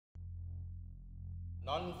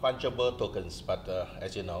Non-fungible tokens, but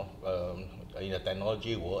as you know, in the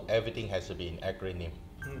technology world, everything has to be an acronym.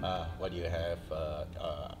 What you have,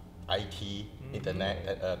 IT,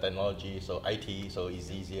 internet technology, so IT, so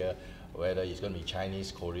it's easier. Whether it's going to be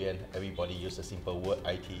Chinese, Korean, everybody use the simple word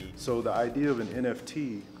IT. So the idea of an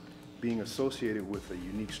NFT being associated with a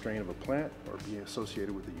unique strain of a plant or being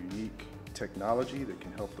associated with a unique technology that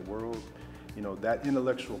can help the world, you know, that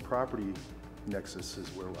intellectual property nexus is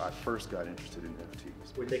where I first got interested in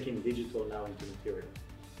NFTs. We're taking digital now into material.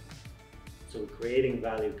 So we're creating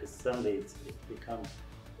value because suddenly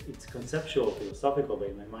it's conceptual, philosophical, but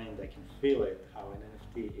in my mind I can feel it, how an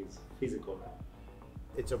NFT is physical now.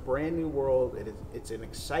 It's a brand new world, it's an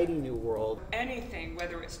exciting new world. Anything,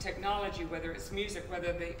 whether it's technology, whether it's music,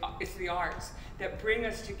 whether it's the arts, that bring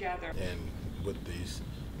us together. And with these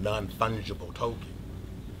non-fungible tokens,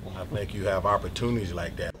 I think you have opportunities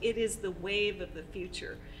like that. It is the wave of the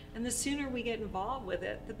future, and the sooner we get involved with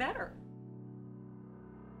it, the better.